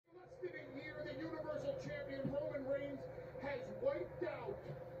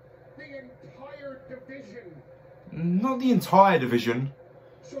Not the entire division.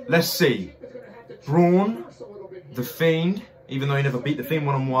 Let's see. Braun, The Fiend, even though he never beat The Fiend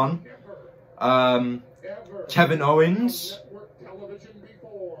one-on-one. Kevin Owens.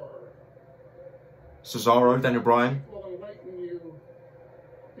 Cesaro, Daniel Bryan.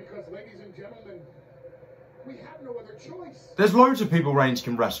 There's loads of people Reigns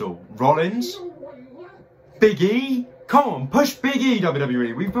can wrestle. Rollins. Big E. Come on, push Big E,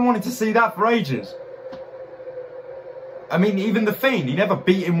 WWE. We've been wanting to see that for ages. I mean, even The Fiend, he never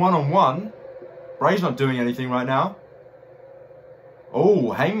beat him one-on-one. Bray's not doing anything right now.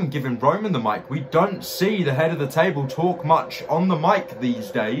 Oh, Heyman giving Roman the mic. We don't see the head of the table talk much on the mic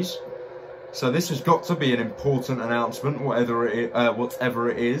these days. So this has got to be an important announcement, whatever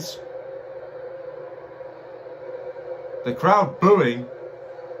it is. The crowd booing.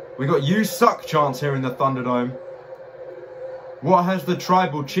 We got "You suck" chants here in the Thunderdome. What has the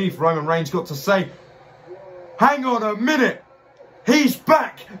tribal chief Roman Reigns got to say? Hang on a minute. He's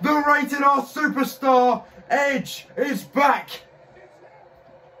back. The Rated R superstar Edge is back.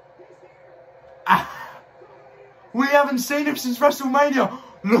 We haven't seen him since WrestleMania.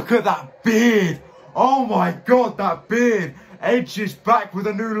 Look at that beard. Oh my God, that beard. Edge is back with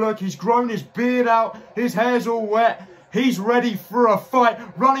a new look. He's grown his beard out. His hair's all wet. He's ready for a fight.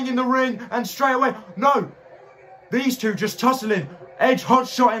 Running in the ring and straight away. No. These two just tussling. Edge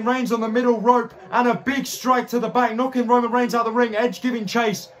hot-shotting Reigns on the middle rope. And a big strike to the back. Knocking Roman Reigns out of the ring. Edge giving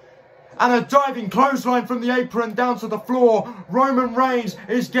chase. And a diving clothesline from the apron down to the floor. Roman Reigns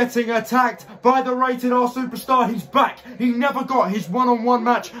is getting attacked by the Rated R superstar. He's back. He never got his one-on-one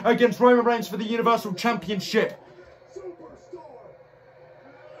match against Roman Reigns for the Universal Championship.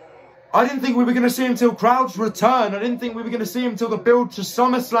 I didn't think we were going to see him till crowds return. I didn't think we were going to see him till the build to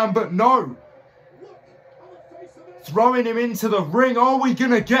SummerSlam, but no. Throwing him into the ring. Are we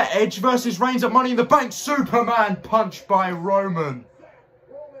going to get Edge versus Reigns at Money in the Bank? Superman punch by Roman.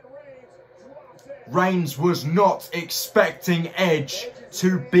 Reigns was not expecting Edge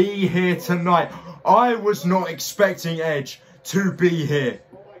to be here tonight. I was not expecting Edge to be here.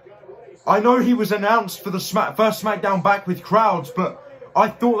 I know he was announced for the first SmackDown back with crowds, but I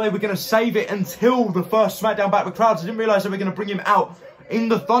thought they were going to save it until the first SmackDown back with crowds. I didn't realise they were going to bring him out in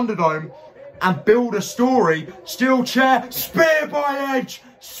the Thunderdome and build a story. Steel chair, spear by Edge.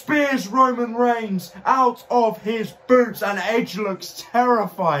 Spears Roman Reigns out of his boots, and Edge looks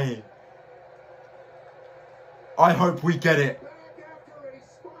terrifying. I hope we get it.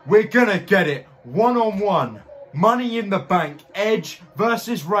 We're gonna get it. One-on-one. Money in the Bank. Edge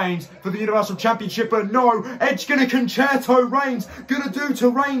versus Reigns for the Universal Championship. But no, Edge gonna concerto Reigns. Gonna do to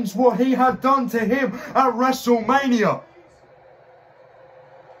Reigns what he had done to him at WrestleMania.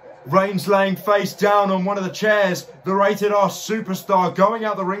 Reigns laying face down on one of the chairs. The Rated R superstar going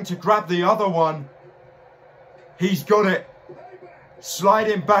out the ring to grab the other one. He's got it.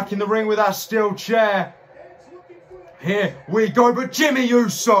 Sliding back in the ring with that steel chair. Here we go, but Jimmy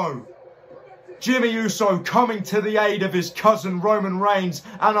Uso. Jimmy Uso coming to the aid of his cousin Roman Reigns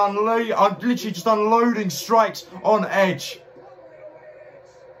and literally just unloading strikes on Edge.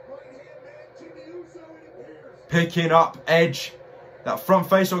 Picking up Edge. That front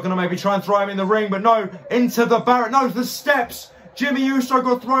face are going to maybe try and throw him in the ring, but no, into the barricade. No, the steps. Jimmy Uso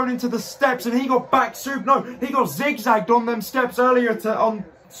got thrown into the steps and he got back soup. No, he got zigzagged on them steps earlier on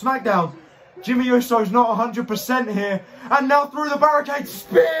SmackDown. Jimmy Uso's not 100% here. And now through the barricade.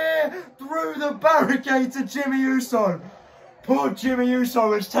 Spear through the barricade to Jimmy Uso. Poor Jimmy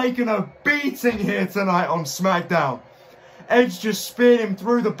Uso has taken a beating here tonight on SmackDown. Edge just speared him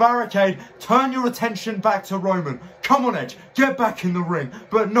through the barricade. Turn your attention back to Roman. Come on, Edge. Get back in the ring.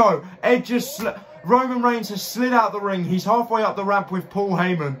 But no, Edge just... Roman Reigns has slid out the ring. He's halfway up the ramp with Paul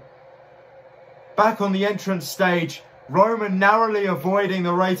Heyman. Back on the entrance stage. Roman narrowly avoiding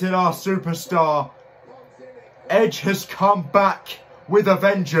the Rated R superstar. Edge has come back with a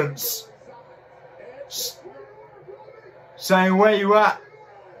vengeance. Saying, where you at?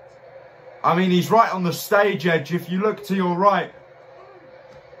 I mean, he's right on the stage, Edge, if you look to your right.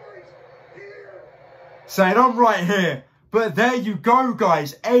 Saying, I'm right here. But there you go,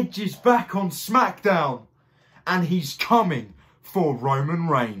 guys. Edge is back on SmackDown. And he's coming for Roman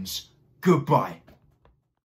Reigns. Goodbye.